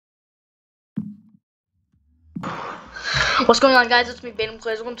What's going on, guys? It's me, Baden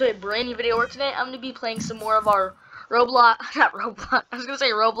Plays. Welcome to a brand new video where today I'm going to be playing some more of our Roblox, not Roblox, I was going to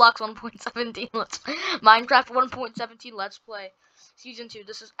say Roblox 1.17, Minecraft 1.17 Let's Play Season 2.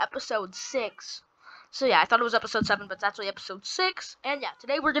 This is episode 6. So yeah, I thought it was episode 7, but it's actually episode 6. And yeah,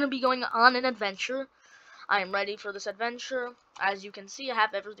 today we're going to be going on an adventure. I am ready for this adventure. As you can see, I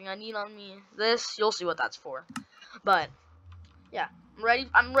have everything I need on me. This, you'll see what that's for. But yeah,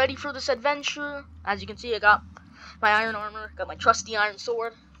 I'm ready for this adventure. As you can see, I got my iron armor, got my trusty iron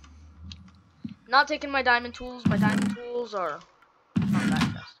sword. Not taking my diamond tools. My diamond tools are not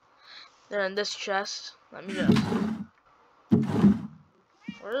that chest. They're in this chest. Let me just.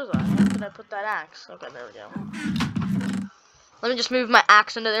 Where is that? Where did I put that axe? Okay, there we go. Let me just move my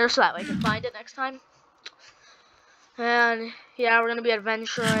axe into there so that way I can find it next time. And yeah, we're gonna be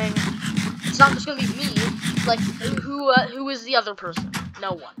adventuring. It's not just gonna be me. Like, who is the other person?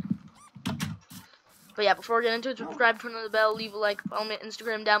 No one. But yeah, before we get into it, subscribe, turn on the bell, leave a like, follow me on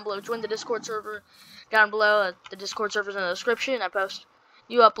Instagram down below, join the Discord server down below. The Discord server's in the description. I post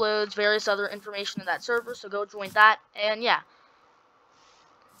new uploads, various other information in that server, so go join that. And yeah,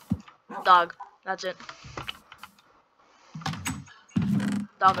 dog. That's it.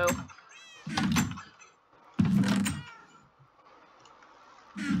 Doggo.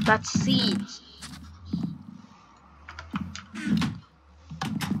 That's seeds.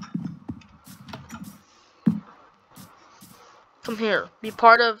 Come here. Be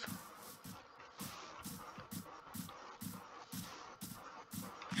part of.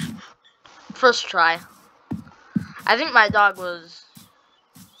 First try. I think my dog was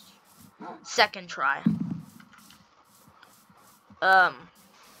second try.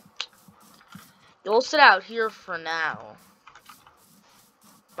 You'll sit out here for now.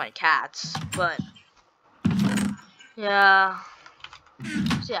 My cats, but yeah.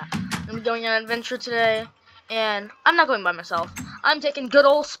 So yeah, I'm gonna be going on an adventure today, and I'm not going by myself. I'm taking good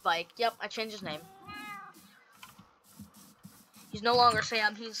old Spike. Yep, I changed his name. He's no longer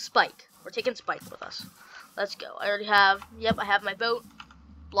Sam, he's Spike. We're taking Spike with us. Let's go. I already have, yep, I have my boat,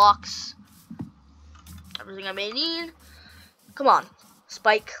 blocks, everything I may need. Come on,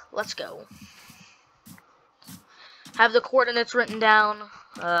 Spike, let's go. Have the coordinates written down.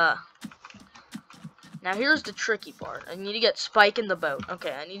 Now here's the tricky part. I need to get Spike in the boat.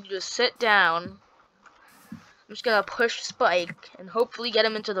 Okay, I need you to sit down. I'm just gonna push Spike and hopefully get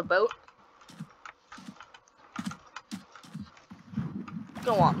him into the boat.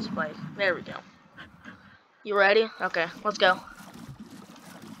 Go on, Spike. There we go. You ready? Okay, let's go.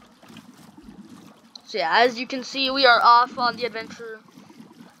 So yeah, as you can see, we are off on the adventure.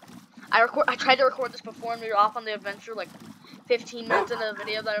 I tried to record this before and we were off on the adventure like 15 minutes into the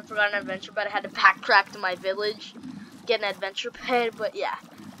video, that I forgot an adventure, but I had to backtrack to my village, get an adventure pet. But yeah,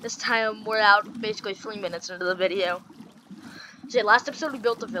 this time we're out basically 3 minutes into the video. So yeah, last episode we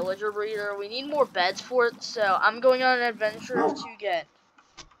built a villager breeder. We need more beds for it, so I'm going on an adventure to get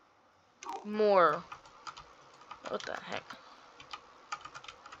more. What the heck?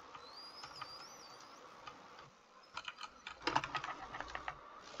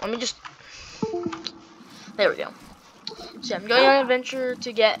 Let me just. There we go. So I'm going on an adventure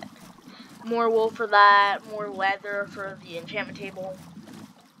to get more wool for that, more leather for the enchantment table.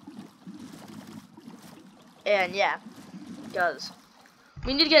 And yeah, because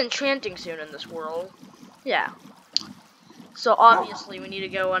we need to get enchanting soon in this world. Yeah. So obviously we need to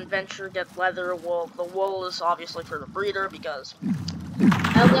go on adventure, get leather, wool. The wool is obviously for the breeder because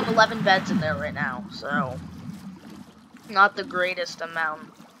I only have 11 beds in there right now, so not the greatest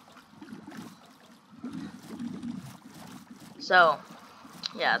amount. So,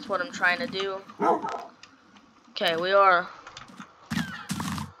 yeah, that's what I'm trying to do. Okay, we've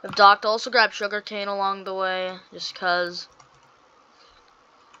docked. Also grab sugarcane along the way, just cause.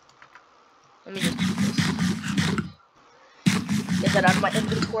 Let me just get that out of my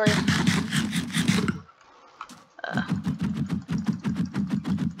inventory.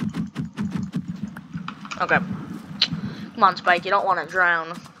 Okay. Come on, Spike, you don't want to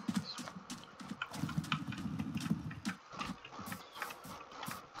drown.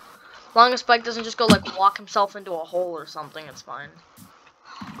 As long as Spike doesn't just go, like, walk himself into a hole or something, it's fine.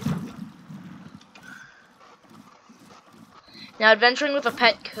 Now, adventuring with a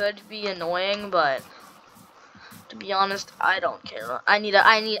pet could be annoying, but to be honest, I don't care. I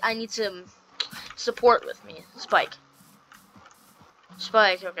need some support with me. Spike.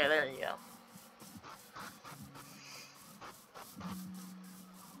 Spike, okay, there you go.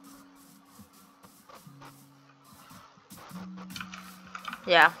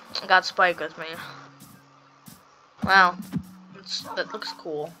 Yeah, I got Spike with me. Wow, that looks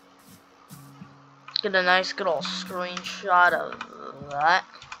cool. Get a nice good old screenshot of that.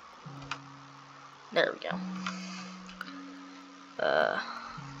 There we go.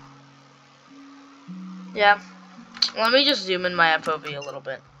 Yeah. Let me just zoom in my FOV a little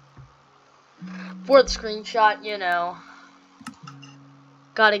bit. For the screenshot, you know,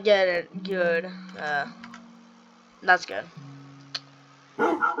 gotta get it good. That's good.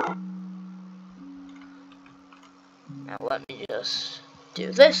 Now let me just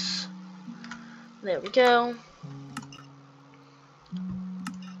do this. There we go.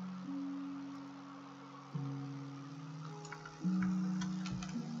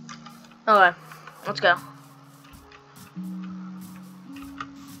 Okay, let's go.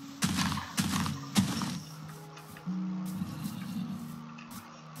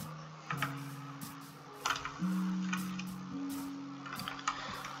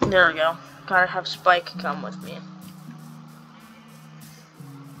 There we go. Gotta have Spike come with me.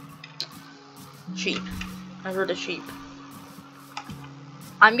 Sheep. I heard a sheep.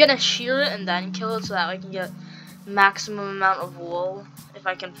 I'm gonna shear it and then kill it so that I can get maximum amount of wool if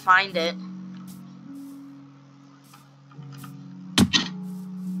I can find it.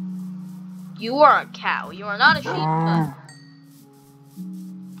 You are a cow. You are not a sheep. But...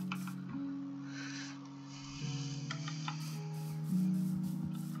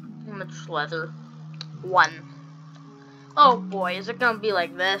 how much leather? 1. Oh boy, is it gonna be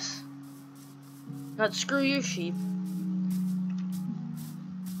like this? But screw you, sheep.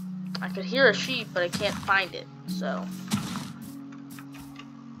 I could hear a sheep, but I can't find it, so.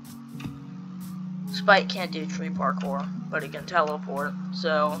 Spike can't do tree parkour, but he can teleport,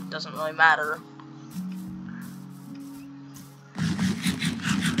 so it doesn't really matter.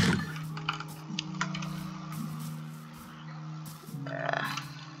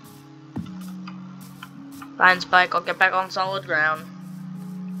 Fine, Spike, I'll get back on solid ground.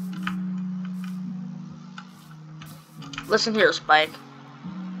 Listen here, Spike.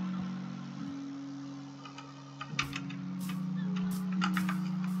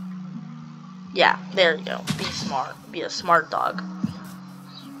 Yeah, there you go. Be smart. Be a smart dog.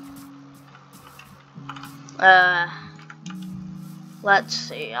 Let's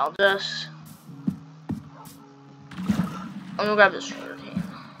see. I'm gonna grab this sugar cane.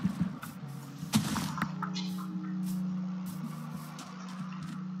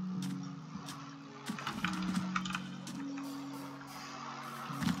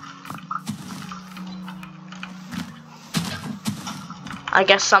 I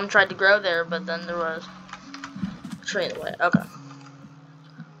guess some tried to grow there, but then there was a tree in the way. Okay.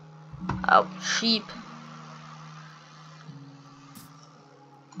 Oh, sheep.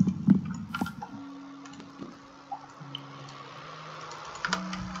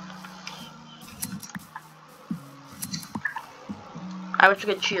 I wish I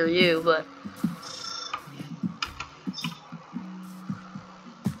could cheer you, but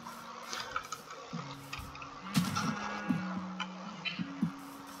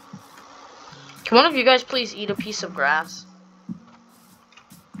can one of you guys please eat a piece of grass?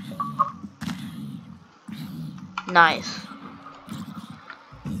 Nice.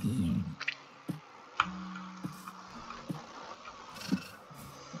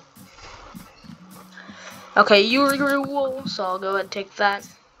 Okay, you're your wool, so I'll go ahead and take that.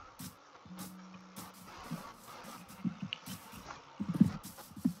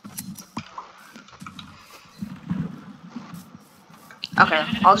 Okay,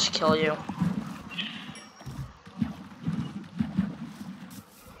 I'll just kill you.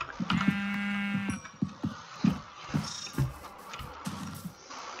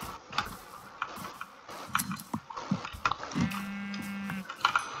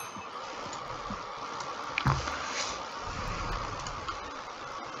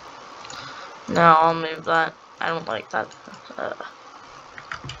 No, I'll move that. I don't like that.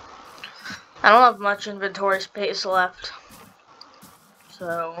 I don't have much inventory space left.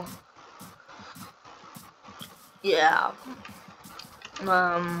 So, yeah.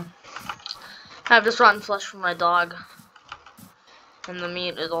 I have this rotten flesh for my dog. And the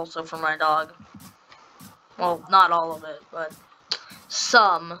meat is also for my dog. Well, not all of it, but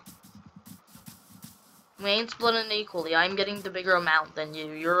some. We ain't splitting it equally. I'm getting the bigger amount than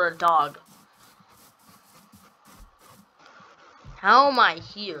you. You're a dog. How am I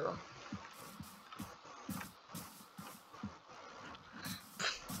here?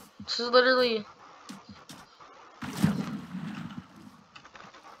 This is literally...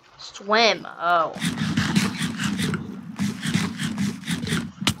 swim. Oh.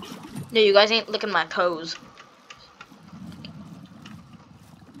 No, you guys ain't licking my toes.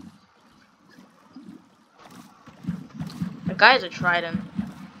 That guy's a trident.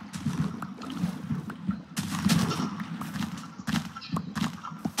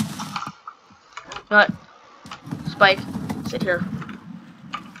 What? Spike, sit here.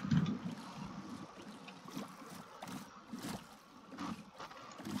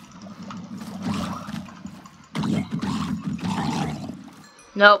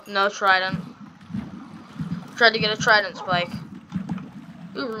 Nope, no trident. Tried to get a trident, Spike.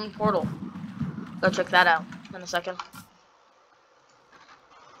 Ooh, rune portal. Go check that out in a second.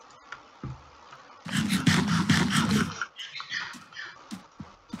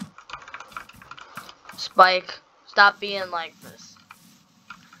 Spike, stop being like this.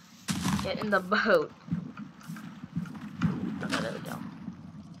 Get in the boat. Okay, there we go.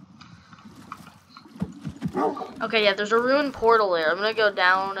 Okay, yeah, there's a ruined portal there. I'm gonna go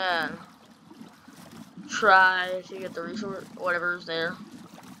down and try to get the resource, whatever's there.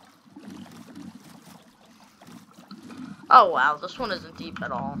 Oh wow, this one isn't deep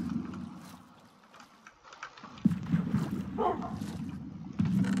at all.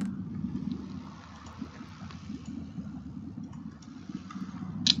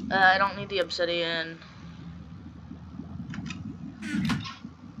 I don't need the obsidian.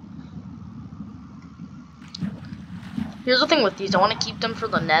 Here's the thing with these, I want to keep them for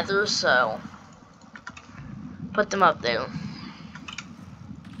the nether, so put them up there.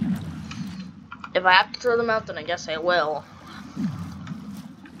 If I have to throw them out, then I guess I will.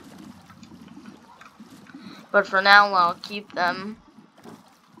 But for now, I'll keep them.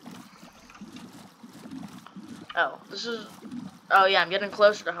 Oh, this is... Oh yeah, I'm getting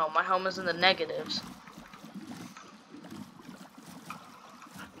closer to home. My home is in the negatives.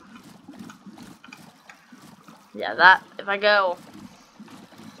 Yeah, that... If I go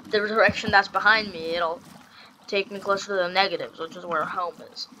the direction that's behind me, it'll take me closer to the negatives, which is where home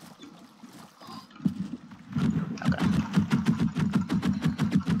is.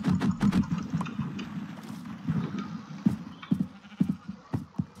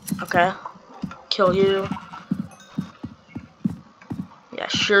 Okay. Kill you. Yeah,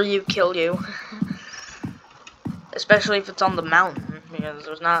 sure you kill you. Especially if it's on the mountain, because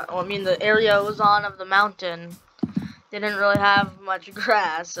there's not, well, I mean, the area I was on of the mountain, they didn't really have much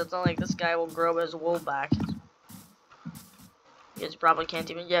grass, so it's not like this guy will grow his wool back. You guys probably can't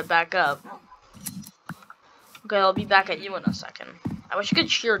even get back up. Okay, I'll be back at you in a second. I wish you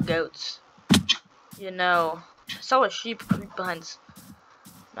could shear goats. You know, I saw a sheep creep behind this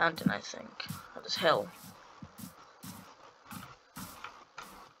mountain, I think. Or this hill.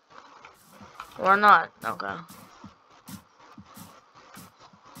 Or not. Okay.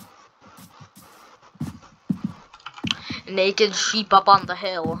 Naked sheep up on the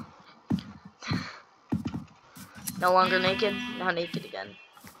hill. No longer naked? Now naked again.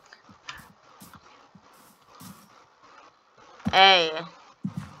 Hey.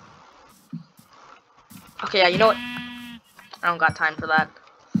 Okay, yeah, you know what? I don't got time for that.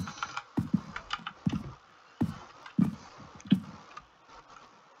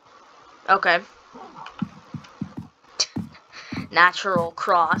 Okay. Natural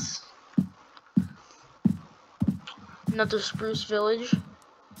cross. Another spruce village.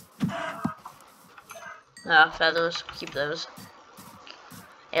 Feathers. Keep those.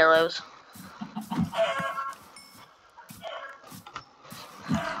 Arrows.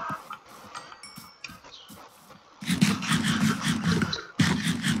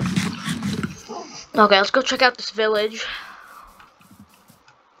 Okay, let's go check out this village.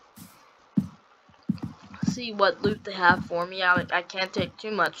 See what loot they have for me. I can't take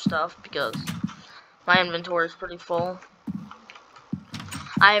too much stuff because my inventory is pretty full.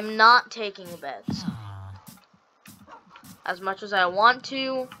 I am not taking beds. As much as I want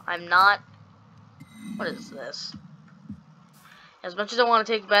to, I'm not. What is this? As much as I want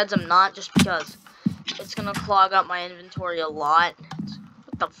to take beds, I'm not, just because it's gonna clog up my inventory a lot.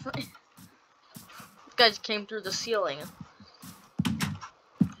 What the frick? These guys came through the ceiling.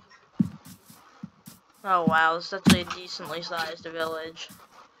 Oh wow, this is actually a decently sized village.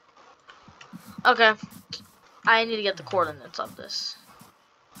 Okay. I need to get the coordinates of this.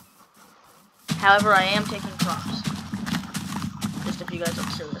 However, I am taking crops. Just if you guys are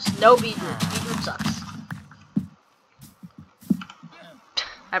serious. No beetroot. Beetroot sucks.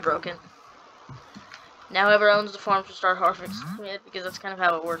 I broke it. Now whoever owns the farm should start harvesting it, because that's kind of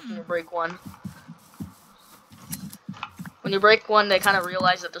how it works when you break one. When you break one, they kind of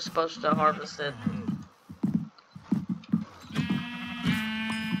realize that they're supposed to harvest it.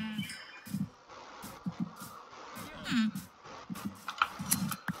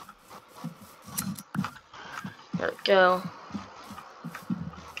 There we go.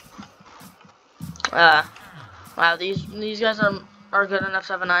 Wow, these guys are good enough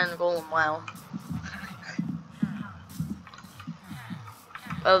to have an iron golem. Wow.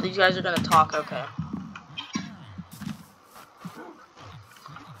 Oh, these guys are gonna talk. Okay.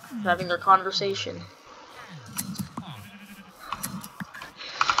 having their conversation.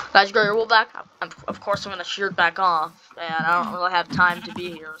 Guys, grow your wool back. Of course, I'm gonna shear it back off, and I don't really have time to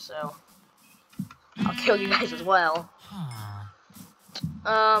be here, so I'll kill you guys as well.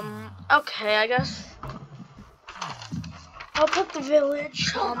 Okay, I guess I'll put the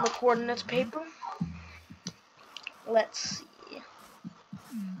village on the coordinates paper. Let's see.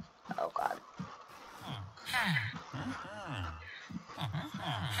 Oh God.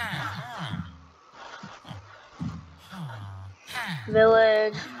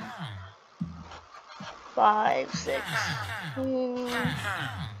 Village 5, 6,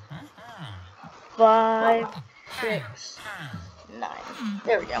 5, 6, 9.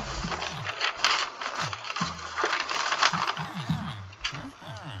 There we go.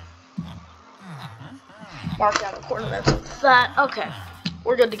 Mark down the coordinates of that. Okay,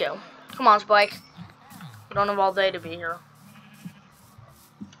 we're good to go. Come on, Spike. We don't have all day to be here.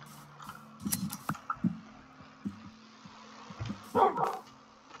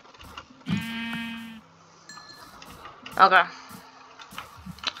 Okay.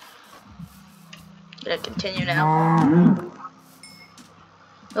 Gonna continue now.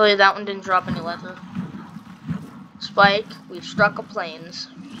 Really, that one didn't drop any leather. Spike, we've struck a plains.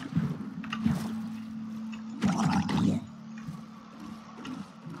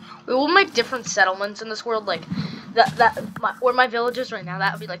 We will make different settlements in this world, like where my village is right now.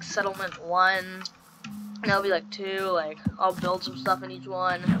 That would be like settlement 1, and that'll be like 2. Like I'll build some stuff in each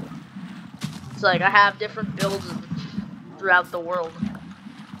one. It's like I have different builds throughout the world.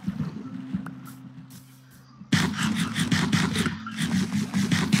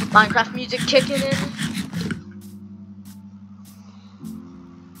 Minecraft music kicking in.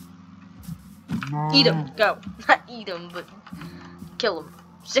 Eat him, go. Not eat him, but kill him.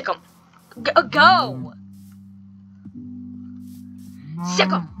 Sick him. Go! Sick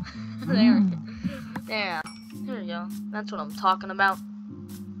him! There we go. That's what I'm talking about.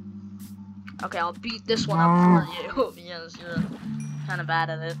 Okay, I'll beat this one up for you because you're kind of bad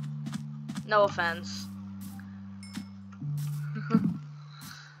at it. No offense.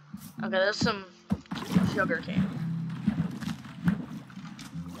 Okay, there's some sugar cane.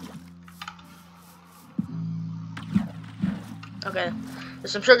 Okay,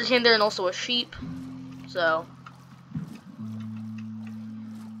 there's some sugar cane there and also a sheep. So.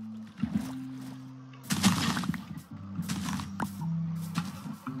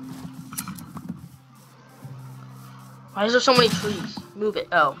 Why is there so many trees? Move it.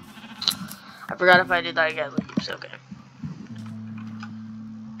 Oh. I forgot if I did that again. It's okay.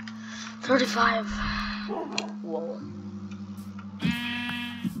 35. Whoa.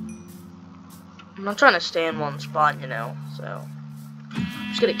 I'm not trying to stay in one spot, you know, so. I'm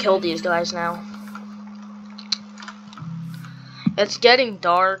just gonna kill these guys now. It's getting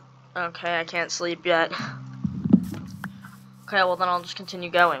dark. Okay, I can't sleep yet. Okay, well then I'll just continue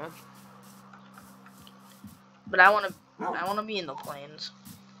going. But I wanna be in the plains.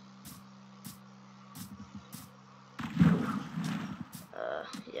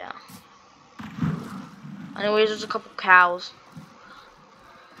 Yeah. Anyways, there's a couple cows.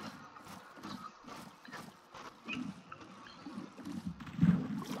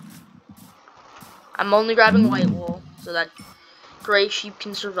 I'm only grabbing white wool so that gray sheep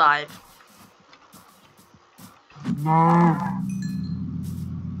can survive. No.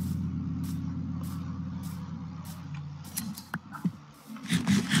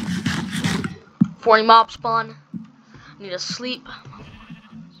 40 mob spawn. Need to sleep.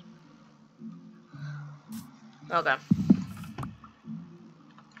 Okay.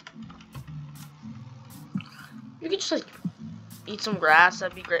 You could just like eat some grass,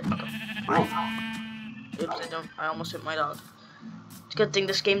 that'd be great. Okay. Oops, I almost hit my dog. It's a good thing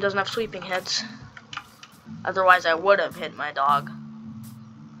this game doesn't have sleeping heads. Otherwise I would have hit my dog.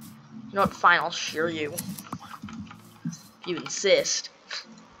 You know what, fine, I'll shear you. If you insist.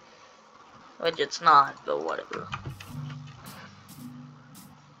 Which it's not, but whatever.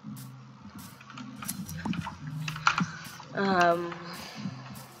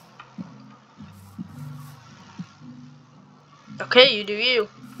 Okay, you do you.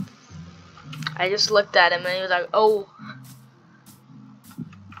 I just looked at him and he was like, oh.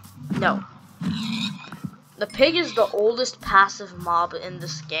 No. The pig is the oldest passive mob in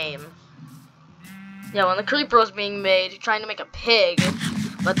this game. Yeah, when the creeper was being made, trying to make a pig,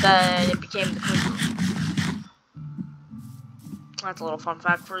 but then it became the creeper. That's a little fun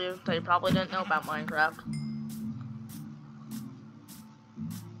fact for you that you probably didn't know about Minecraft.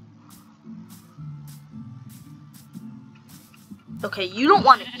 Okay, you don't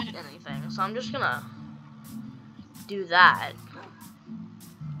want to eat anything, so I'm just gonna do that.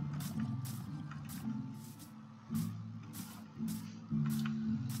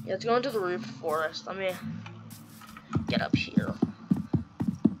 Yeah, let's go into the roof forest. Let me get up here.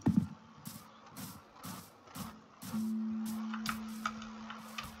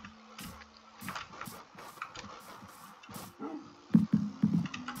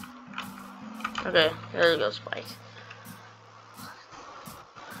 Okay, there you go, Spike.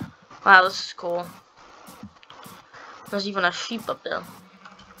 Wow, this is cool. There's even a sheep up there.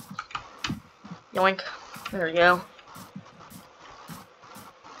 Yoink. There we go.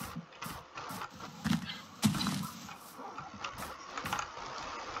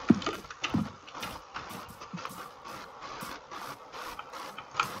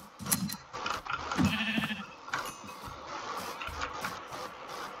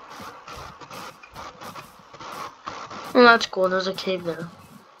 Oh, that's cool. There's a cave there.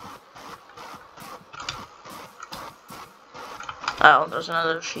 Oh, there's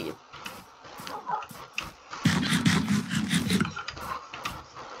another sheep.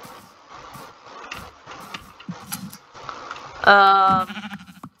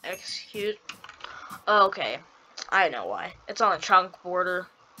 Execute. Oh, okay. I know why. It's on a chunk border.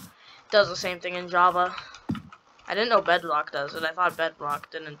 It does the same thing in Java. I didn't know Bedrock does it. I thought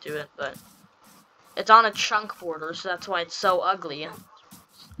Bedrock didn't do it, but it's on a chunk border, so that's why it's so ugly.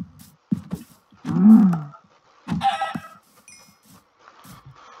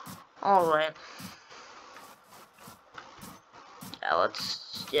 Alright.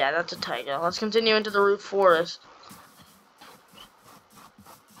 Yeah, that's a tiger. Let's continue into the root forest.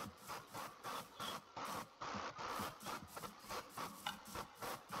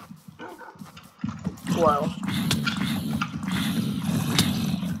 Whoa.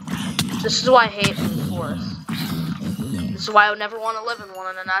 This is why I hate root forest. This is why I would never want to live in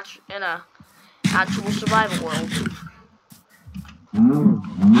one in a actual survival world.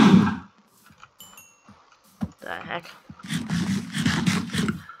 The heck?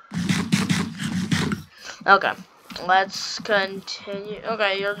 Okay, let's continue.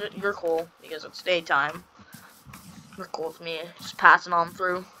 Okay, you're cool because it's daytime. You're cool with me just passing on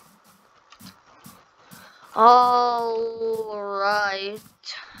through. All right.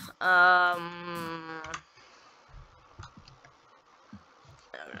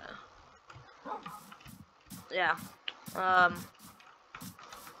 Yeah.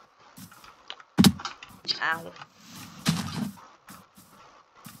 Ow.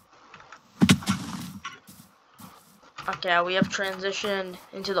 Okay, we have transitioned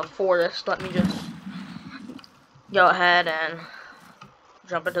into the forest. Let me just go ahead and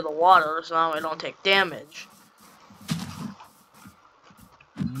jump into the water so that we don't take damage.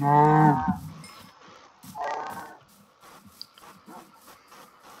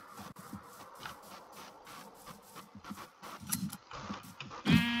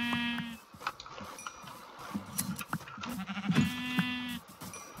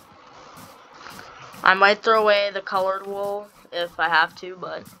 I might throw away the colored wool if I have to,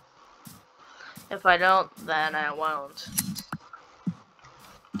 but if I don't, then I won't.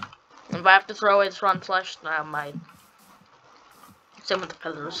 If I have to throw away the front flesh, then I might. Same with the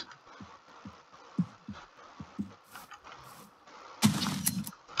feathers.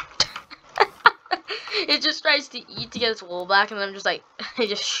 It just tries to eat to get its wool back, and then I'm just like, I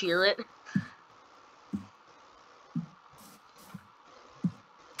just shear it.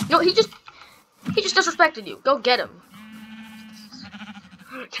 No, he just disrespected you. Go get him.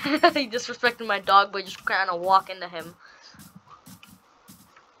 He disrespected my dog by just kind of walk into him.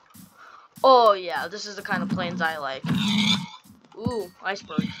 Oh yeah, this is the kind of plains I like. Ooh,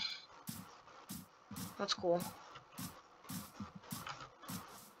 iceberg. That's cool.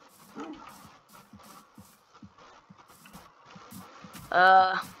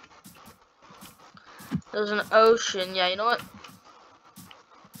 There's an ocean. Yeah, you know what?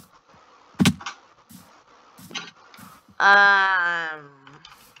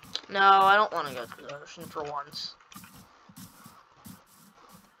 No, I don't want to go through the ocean for once.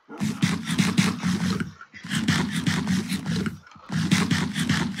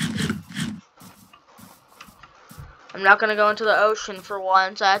 I'm not gonna go into the ocean for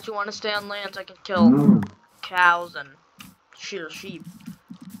once. I actually want to stay on land so I can kill cows and shear sheep.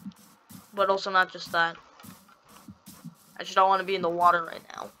 But also not just that. I just don't want to be in the water right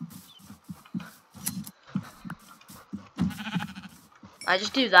now. I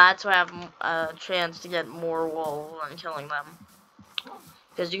just do that so I have a chance to get more wool when killing them.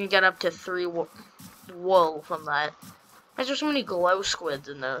 Because you can get up to 3 wool from that. There's just so many glow squids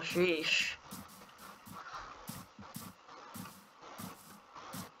in there, sheesh.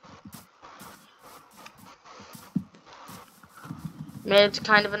 Maybe it's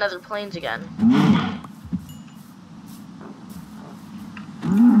kind of another plains again.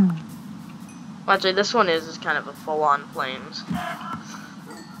 Actually, this one is kind of a full-on flames.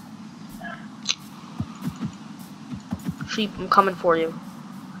 Sheep, I'm coming for you.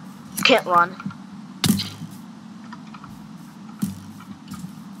 You can't run.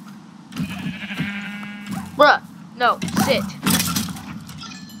 Bruh, no, sit.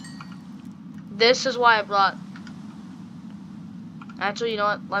 This is why I brought... Actually, you know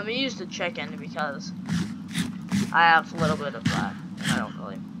what? Let me use the chicken because I have a little bit of that. I don't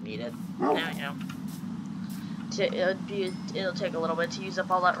really need it. There we go. It'll take a little bit to use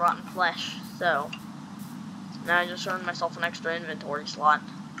up all that rotten flesh. So now I just earned myself an extra inventory slot.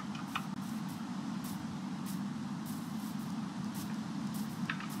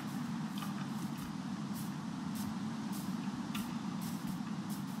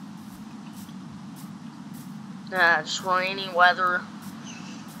 Just rainy weather.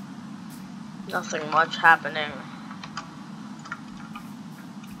 Nothing much happening.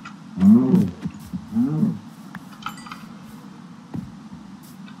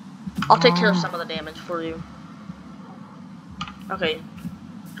 I'll take care of some of the damage for you. Okay.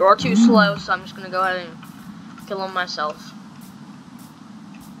 You're too slow, so I'm just gonna go ahead and kill him myself.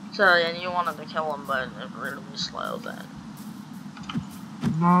 Sorry, and you wanted to kill him, but it's really slow then.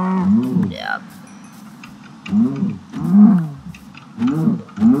 Yeah.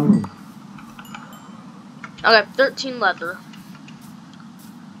 Okay, 13 leather.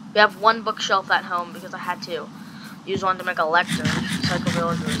 We have one bookshelf at home because I had to use one to make a lectern. Cycle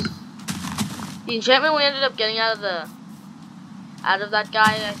villagers. The enchantment we ended up getting out of that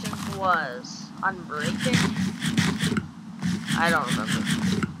guy, I think, was Unbreaking. I don't remember.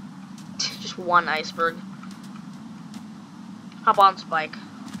 Just one iceberg. Hop on, Spike.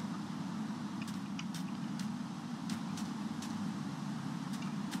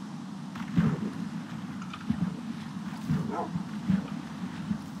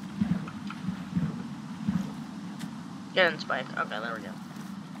 Get in, Spike. Okay, there we go.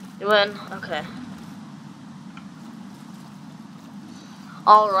 You win? Okay.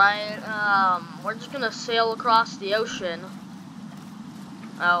 Alright, we're just gonna sail across the ocean.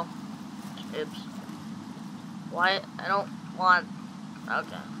 Oh. Oops. Why? I don't want...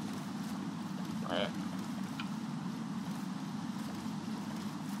 Okay. Wait.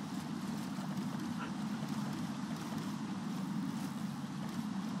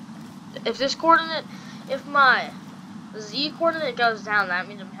 If this coordinate... If my Z coordinate goes down, that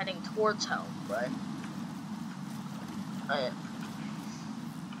means I'm heading towards home, right? Right.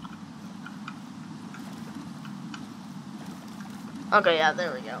 Okay, yeah,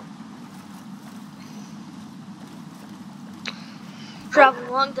 there we go. Travel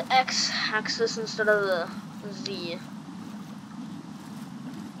along the X-axis instead of the Z.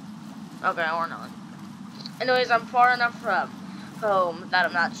 Okay, or not. Anyways, I'm far enough from home that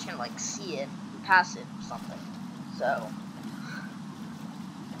I'm not just gonna, like, see it and pass it or something. So,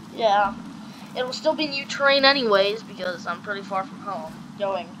 yeah. It'll still be new terrain anyways, because I'm pretty far from home,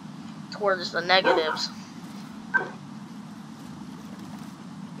 going towards the negatives.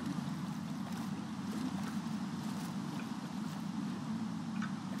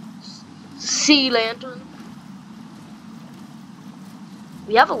 Sea lantern.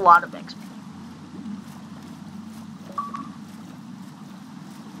 We have a lot of XP.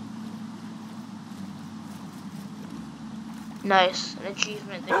 Nice. An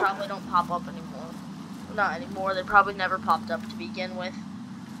achievement. They probably don't pop up anymore. Not anymore. They probably never popped up to begin with.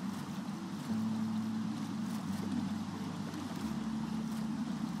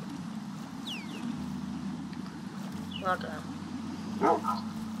 Okay.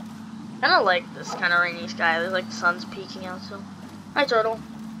 Kind of like this kind of rainy sky. There's like the sun's peeking out. So, hi turtle.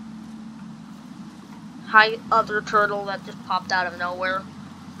 Hi other turtle that just popped out of nowhere.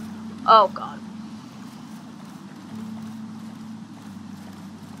 Oh god.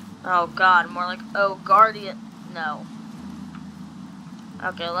 Oh god, more like oh guardian. No.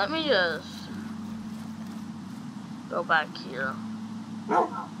 Okay, let me just go back here.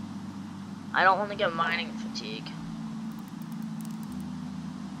 I don't want to get mining fatigue.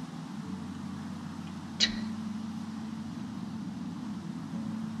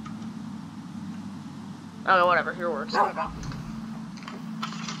 Okay, whatever, here works. Okay.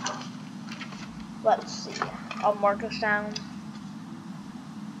 Let's see. I'll mark us down.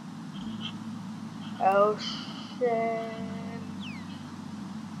 Ocean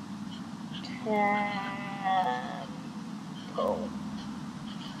Temple.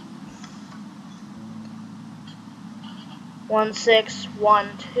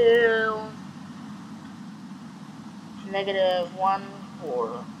 1612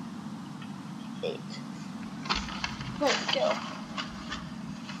 -148. Let's go.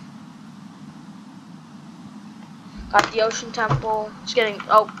 Got the ocean temple. It's getting,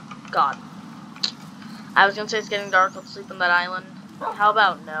 oh god. I was gonna say it's getting dark, let's sleep on that island. How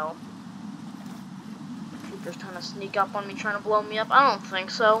about no? Creeper's trying to sneak up on me, trying to blow me up. I don't think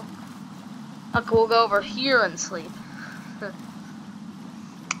so. Okay, we'll go over here and sleep.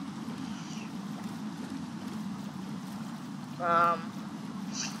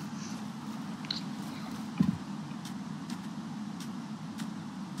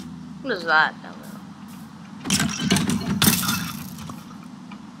 What is that down there?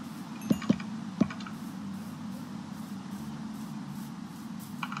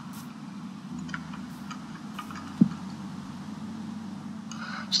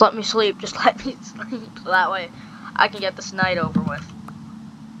 Just let me sleep. Just let me sleep. So that way I can get this night over with.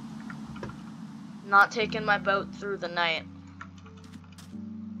 Not taking my boat through the night.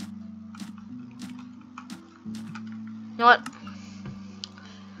 You know what?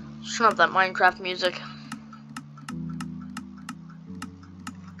 Just turn up that Minecraft music.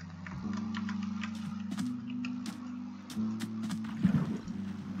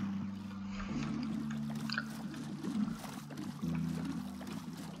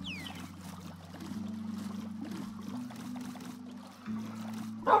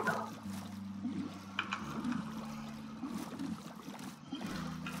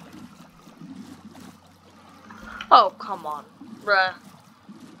 Oh, come on, bruh.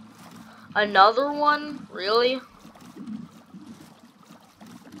 Another one? Really?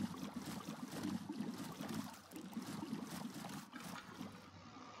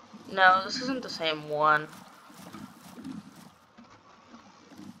 No, this isn't the same one.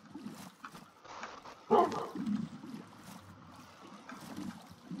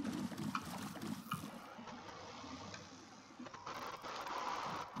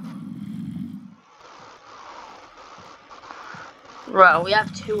 Bro, we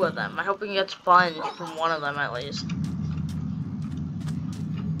have two of them. I hope we can get sponge from one of them at least.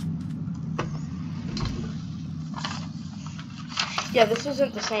 Yeah, this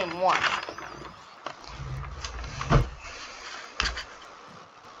isn't the same one.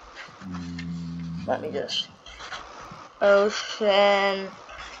 Let me just... Ocean...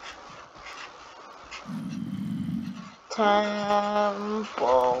 Temple...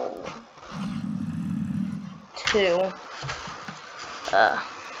 2...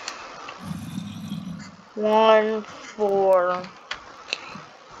 1, 4...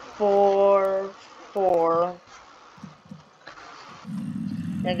 4... 4...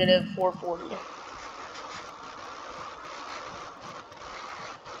 Negative 440.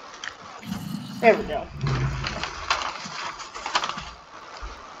 There we go.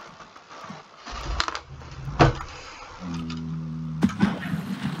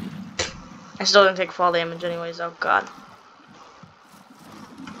 I still didn't take fall damage anyways, oh god.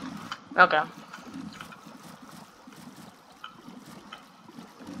 Okay.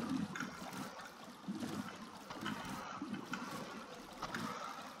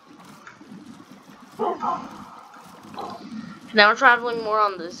 Now we're traveling more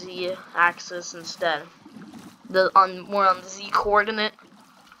on the Z axis instead. More on the Z coordinate.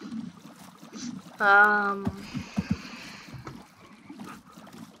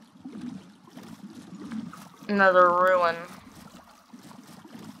 Another ruin.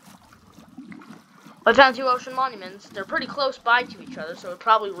 I found 2 ocean monuments. They're pretty close by to each other, so we'd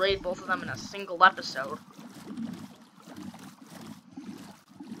probably raid both of them in a single episode.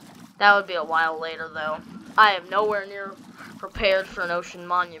 That would be a while later, though. I am nowhere near prepared for an ocean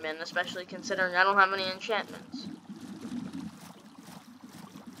monument, especially considering I don't have any enchantments.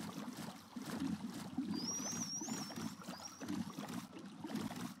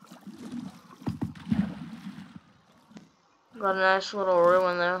 Got a nice little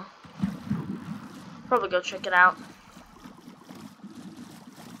ruin there. Probably go check it out.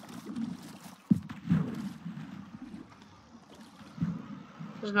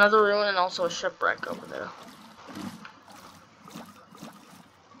 There's another ruin and also a shipwreck over there.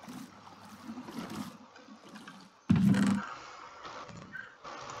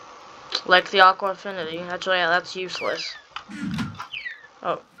 Like the Aqua Affinity. Actually, yeah, that's useless.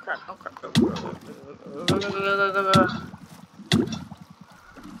 Oh, crap. Oh, crap.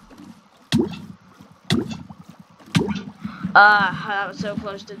 I was so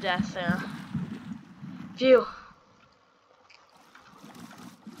close to death there. Phew.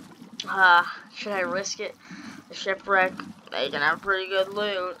 Should I risk it? The shipwreck, they can have pretty good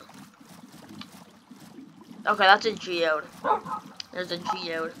loot. Okay, that's a geode. There's a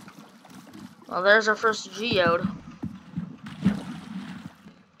geode. Well, there's our first geode.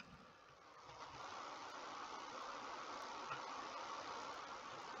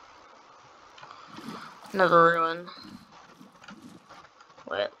 Another ruin.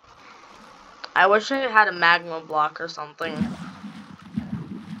 Wait. I wish I had a magma block or something.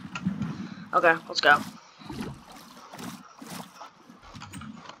 Okay, let's go.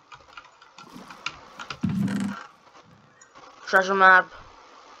 Treasure map.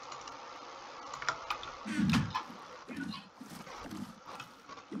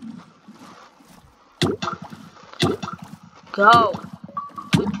 Go.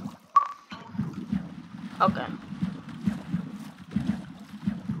 Okay.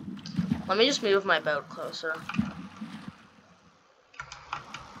 Let me just move my boat closer.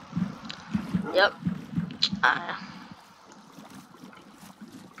 Yep.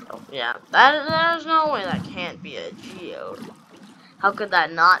 Oh, yeah. There's no way that can't be a geode. How could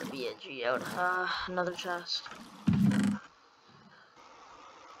that not be a geode? Another chest.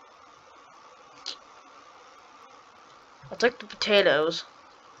 I'll take the potatoes.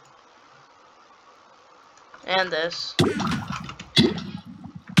 And this.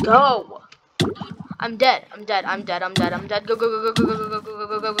 Go! I'm dead. I'm dead. I'm dead. I'm dead. I'm dead. Go, go, go, go, go, go, go, go,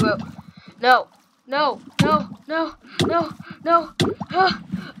 go, go, go, go. No. No. No. No. No. No.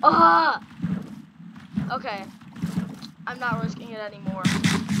 Ah! Okay. I'm not risking it anymore.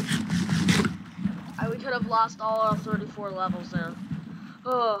 We could have lost all our 34 levels there.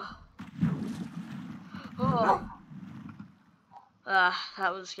 Oh. Oh.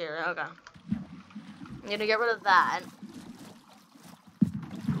 That was scary. Okay. I'm gonna get rid of that.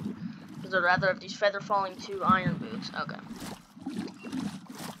 Because I'd rather have these feather falling 2 iron boots. Okay.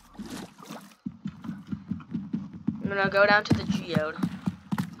 I'm gonna go down to the geode.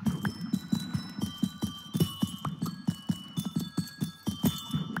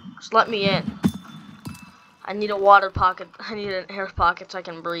 Just let me in. I need a water pocket. I need an air pocket so I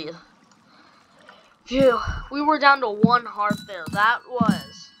can breathe. Phew. We were down to 1 heart there. That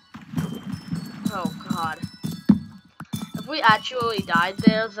was... Oh, God. If we actually died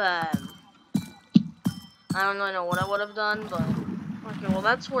there, then... I don't really know what I would have done, but... Okay, well,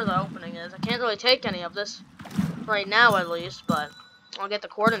 that's where the opening is. I can't really take any of this. Right now, at least, but... I'll get the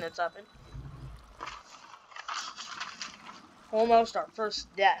coordinates up. Almost our first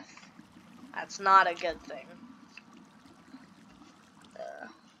death. That's not a good thing.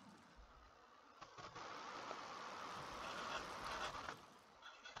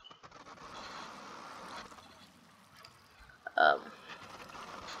 Um...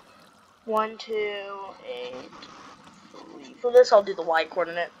 1, 2, 8, 3. For this, I'll do the Y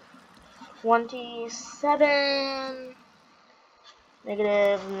coordinate. 27,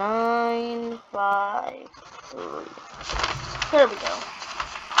 negative 9, 5, 3. There we go.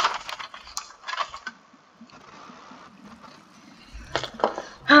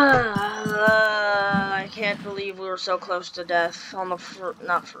 I can't believe we were so close to death on the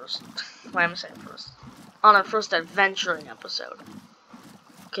not first. Why am I saying first? On our first adventuring episode.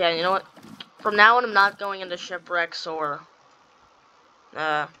 Okay, you know what? From now on, I'm not going into shipwrecks or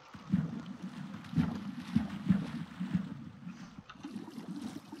I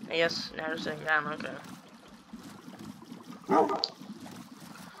guess now just sitting down. Okay.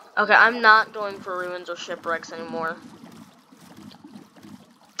 Okay, I'm not going for ruins or shipwrecks anymore.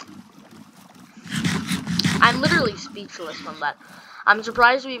 I'm literally speechless from that. I'm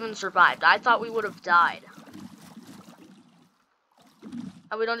surprised we even survived. I thought we would have died.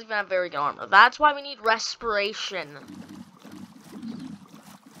 And we don't even have very good armor. That's why we need respiration.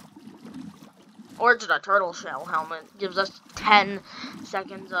 Or just a turtle shell helmet. Gives us 10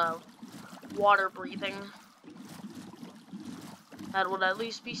 seconds of water breathing. That would at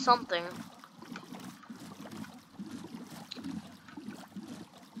least be something.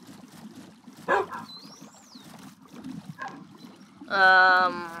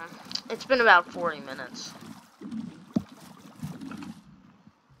 It's been about 40 minutes.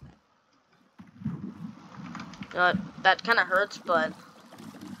 You know what? That kind of hurts, but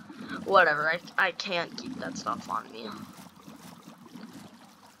whatever. I can't keep that stuff on me.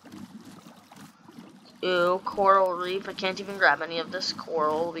 Ew, coral reef. I can't even grab any of this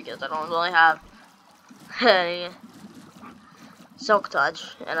coral because I don't really have any silk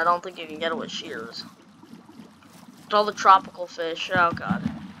touch, and I don't think you can get it with shears. It's all the tropical fish. Oh god.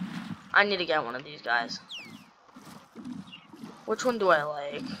 I need to get one of these guys. Which one do I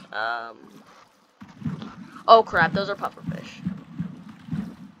like? Oh crap, those are pufferfish.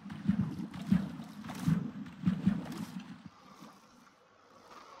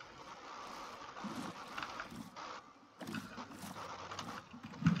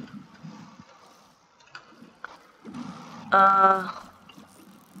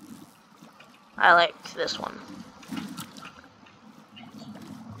 I like this one.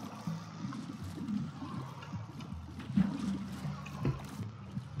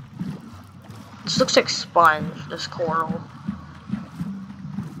 This looks like sponge, this coral.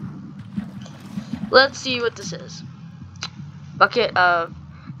 Let's see what this is. Bucket of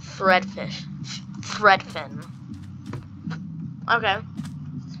threadfish. Threadfin. Okay.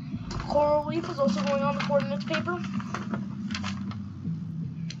 Coral reef is also going on the coordinates paper.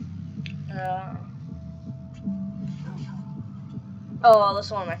 Oh, this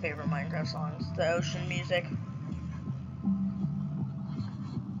is one of my favorite Minecraft songs, the ocean music.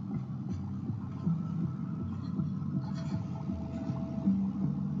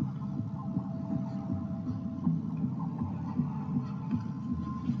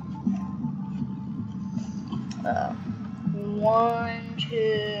 One,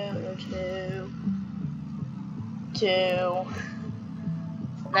 two,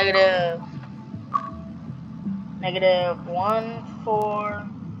 negative 1, 4,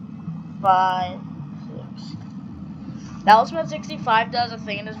 5, 6. The Ultimate 65 does a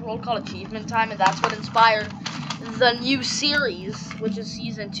thing in this world called Achievement Time, and that's what inspired the new series, which is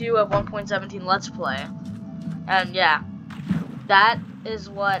Season 2 of 1.17 Let's Play. And yeah, that is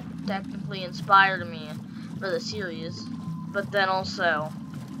what technically inspired me for the series. But then also,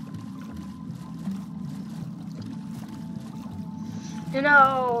 you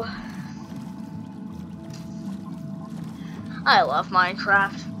know, I love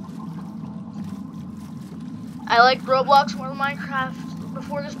Minecraft. I liked Roblox more than Minecraft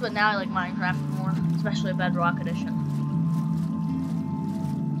before this, but now I like Minecraft more, especially Bedrock Edition.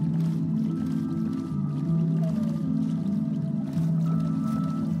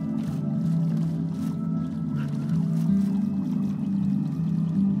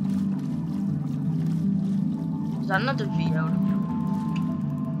 Is that another Geode?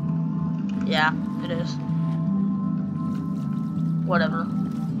 Yeah, it is. Whatever.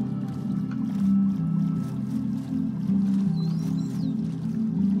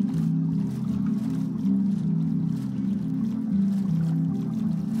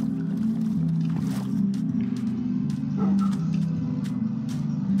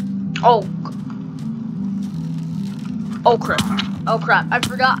 Oh crap. Oh crap. I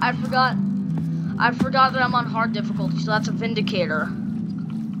forgot that I'm on hard difficulty, so that's a Vindicator.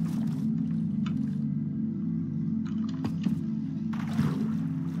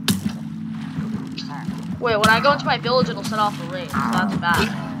 Wait, when I go into my village, it'll set off a raid, so that's bad.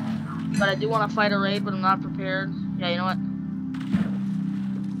 But I do want to fight a raid, but I'm not prepared. Yeah, you know what?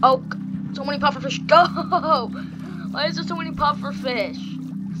 Oh, so many pufferfish. Go! Why is there so many pufferfish?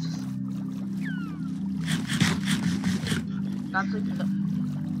 Not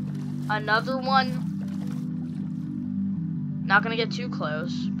another one. Not gonna get too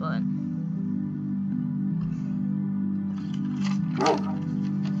close, but.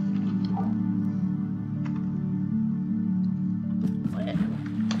 Wait.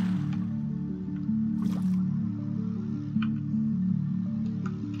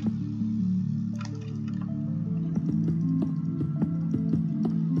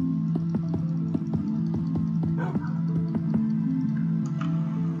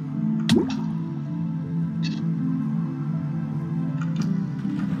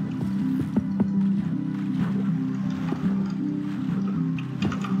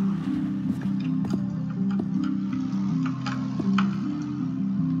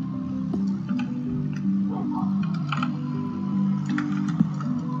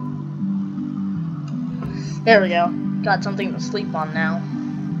 There we go. Got something to sleep on now.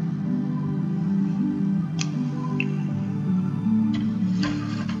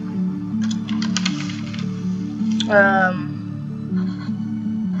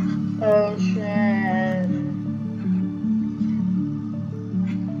 Ocean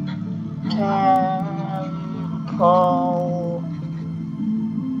Temple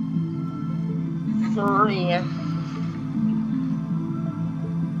 3.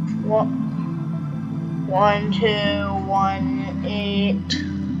 What? 1, 2, 1, 8.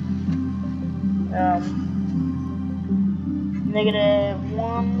 Negative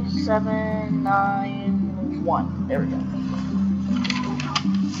 1, 7, 9, 1. There we go.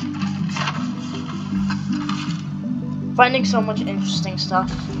 Finding so much interesting stuff.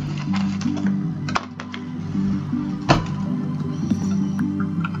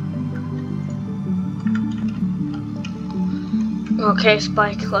 Okay,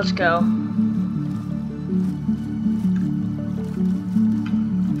 Spike, let's go.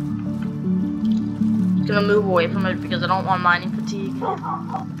 Gonna move away from it because I don't want mining fatigue.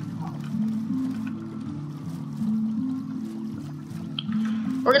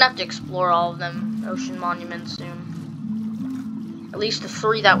 We're gonna have to explore all of them ocean monuments soon. At least the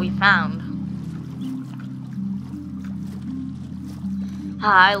 3 that we found.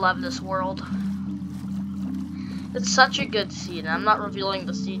 Ah, I love this world. It's such a good seed, and I'm not revealing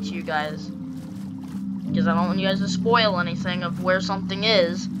the seed to you guys because I don't want you guys to spoil anything of where something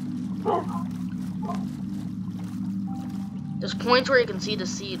is. There's points where you can see the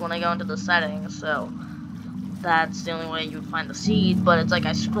seed when I go into the settings, so that's the only way you would find the seed, but it's like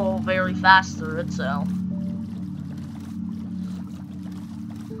I scroll very fast through it, so.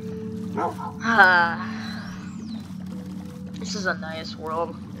 This is a nice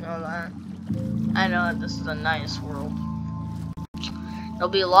world, you know that. I know that this is a nice world. There'll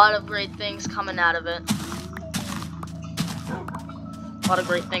be a lot of great things coming out of it. A lot of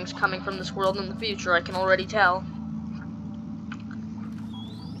great things coming from this world in the future, I can already tell.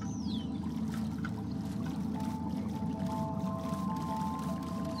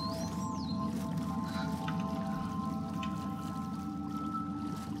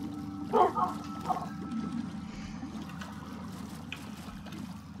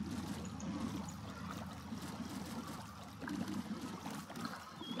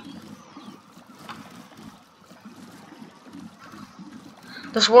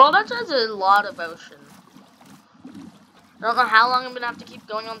 This world actually has a lot of ocean. I don't know how long I'm gonna have to keep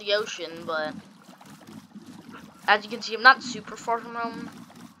going on the ocean, but as you can see, I'm not super far from home.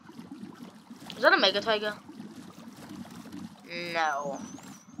 Is that a Mega Taiga? No.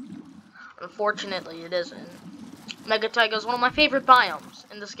 Unfortunately, it isn't. Mega Taiga is one of my favorite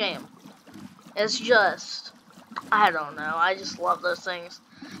biomes in this game. It's just, I don't know, I just love those things.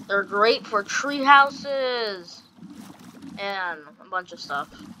 They're great for tree houses and a bunch of stuff.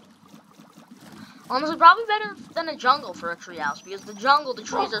 Honestly, probably better than a jungle for a treehouse, because the jungle, the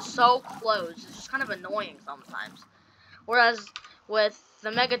trees are so close, it's just kind of annoying sometimes. Whereas with the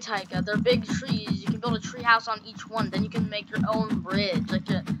Mega Taiga, they're big trees, you can build a treehouse on each one, then you can make your own bridge,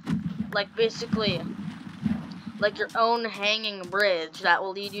 like basically, like your own hanging bridge that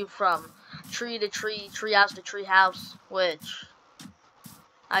will lead you from tree to tree, treehouse to treehouse, which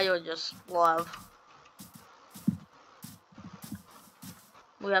I would just love.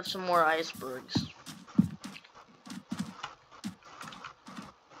 We have some more icebergs.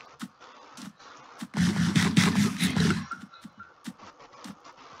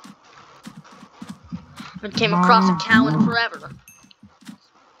 Haven't came across a cow in forever.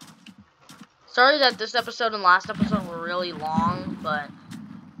 Sorry that this episode and last episode were really long, but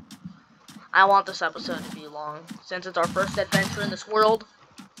I want this episode to be long since it's our first adventure in this world.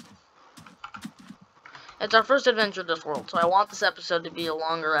 It's our first adventure in this world, so I want this episode to be a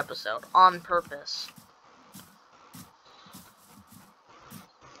longer episode on purpose.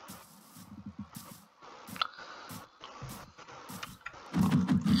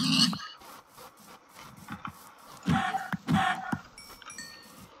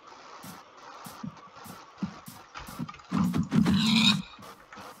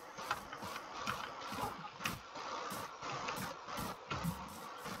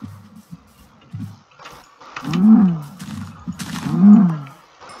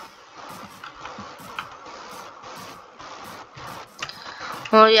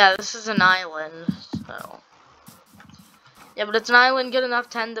 Well, yeah, this is an island, so. Yeah, but it's an island good enough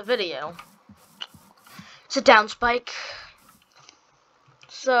to end the video. Sit down, Spike.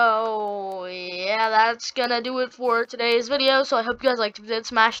 So, yeah, that's gonna do it for today's video. So, I hope you guys liked it.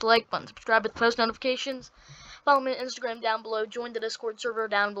 Smash the like button, subscribe with post notifications. Follow me on Instagram down below. Join the Discord server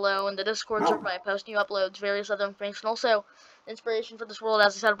down below. And the Discord server, I post new uploads, various other information. Also, inspiration for this world,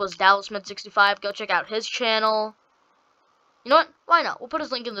 as I said, was DallasSmith65. Go check out his channel. You know what? Why not? We'll put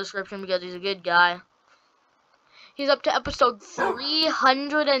his link in the description because he's a good guy. He's up to episode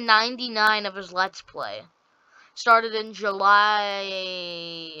 399 of his Let's Play. Started in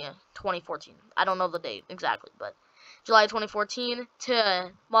July 2014. I don't know the date exactly, but July 2014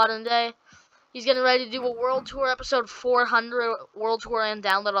 to modern day. He's getting ready to do a world tour, episode 400 world tour and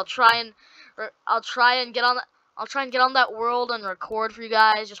download. I'll try and get on that world and record for you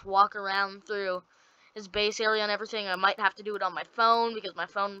guys. Just walk around through his base area and everything. I might have to do it on my phone because my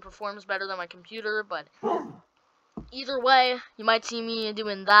phone performs better than my computer, but either way, you might see me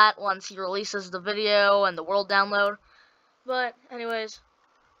doing that once he releases the video and the world download. But anyways,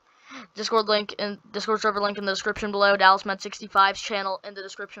 Discord server link in the description below. DallasMed65's channel in the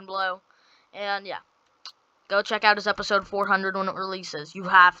description below. And yeah, go check out his episode 400 when it releases. You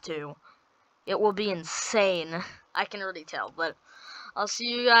have to. It will be insane. I can already tell. But I'll see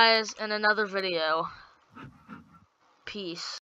you guys in another video. Peace.